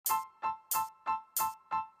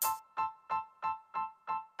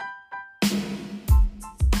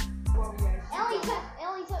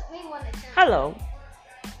Hello,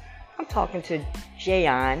 I'm talking to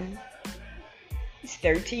Jayon. He's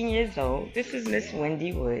 13 years old. This is Miss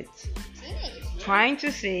Wendy Woods, Teenagers. trying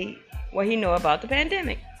to see what he know about the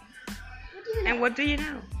pandemic. What do you know? And what do you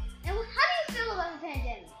know? And how do you feel about the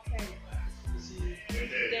pandemic?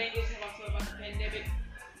 Thing is how I feel about the pandemic.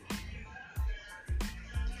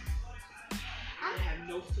 I have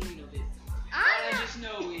no feeling of it. All I just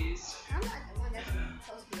know is I'm not the one that's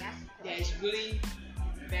supposed to be asking that it's really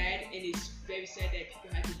bad and it's very sad that people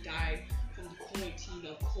have to die from the quarantine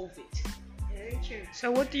of COVID. Very true. So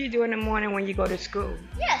what do you do in the morning when you go to school?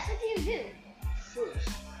 Yes, what do you do? First,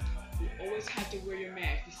 you always have to wear your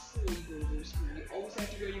mask before you go to school. You always have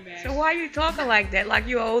to wear your mask. So why are you talking like that? Like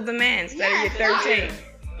you're an older man instead Yes, of you're 13.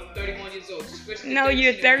 I'm 31 years old. Especially No,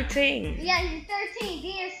 you're 13. 13. Yeah, you're 13.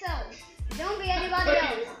 Be yourself. Don't be anybody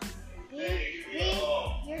else.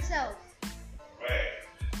 Be yourself.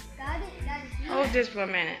 Got it? That is Hold this for a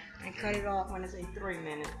minute and cut it off when it's 3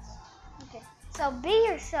 minutes. Okay. So be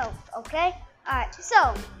yourself, okay? Alright,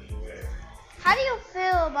 so how do you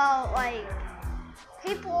feel about like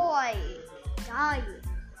people like dying?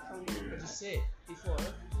 As you said before.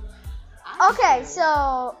 Okay,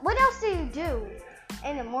 so what else do you do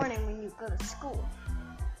in the morning when you go to school?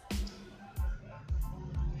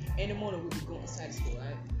 In the morning, we'll be going inside school,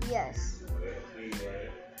 right? Yes.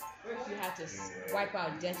 First, you have to wipe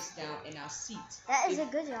our desks down in our seats. That is a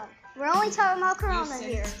good job. We're only talking about Corona Use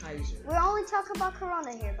here. sanitizer. We're only talking about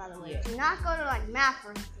Corona here, by the way. Yeah. Do not go to like math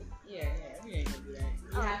or Yeah, we ain't gonna do that.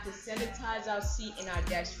 We have to sanitize our seat and our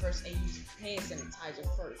desk first and use hand sanitizer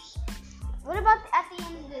first. what about at the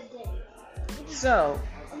end of the day? So,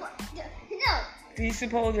 No. do you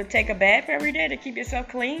suppose to take a bath every day to keep yourself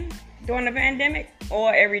clean during the pandemic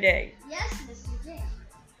or every day? Yes, Mr. J.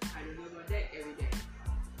 I don't know about that every day.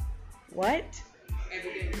 What?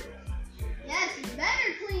 Every day. Yes, you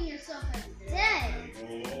better clean yourself every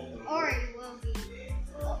day. Or you will be.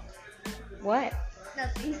 What?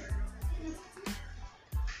 Nothing.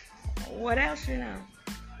 What else you know?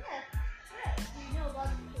 You know about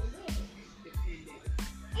The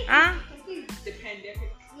pandemic. Huh? The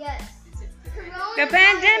pandemic. Yes. Corona The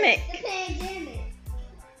pandemic. The pandemic.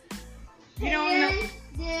 You don't know.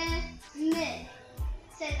 Pandemic.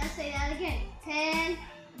 Let's say that again.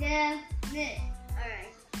 Pandemic.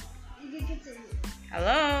 Alright. You can continue.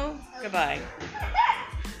 Hello? Goodbye.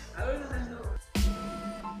 I don't know.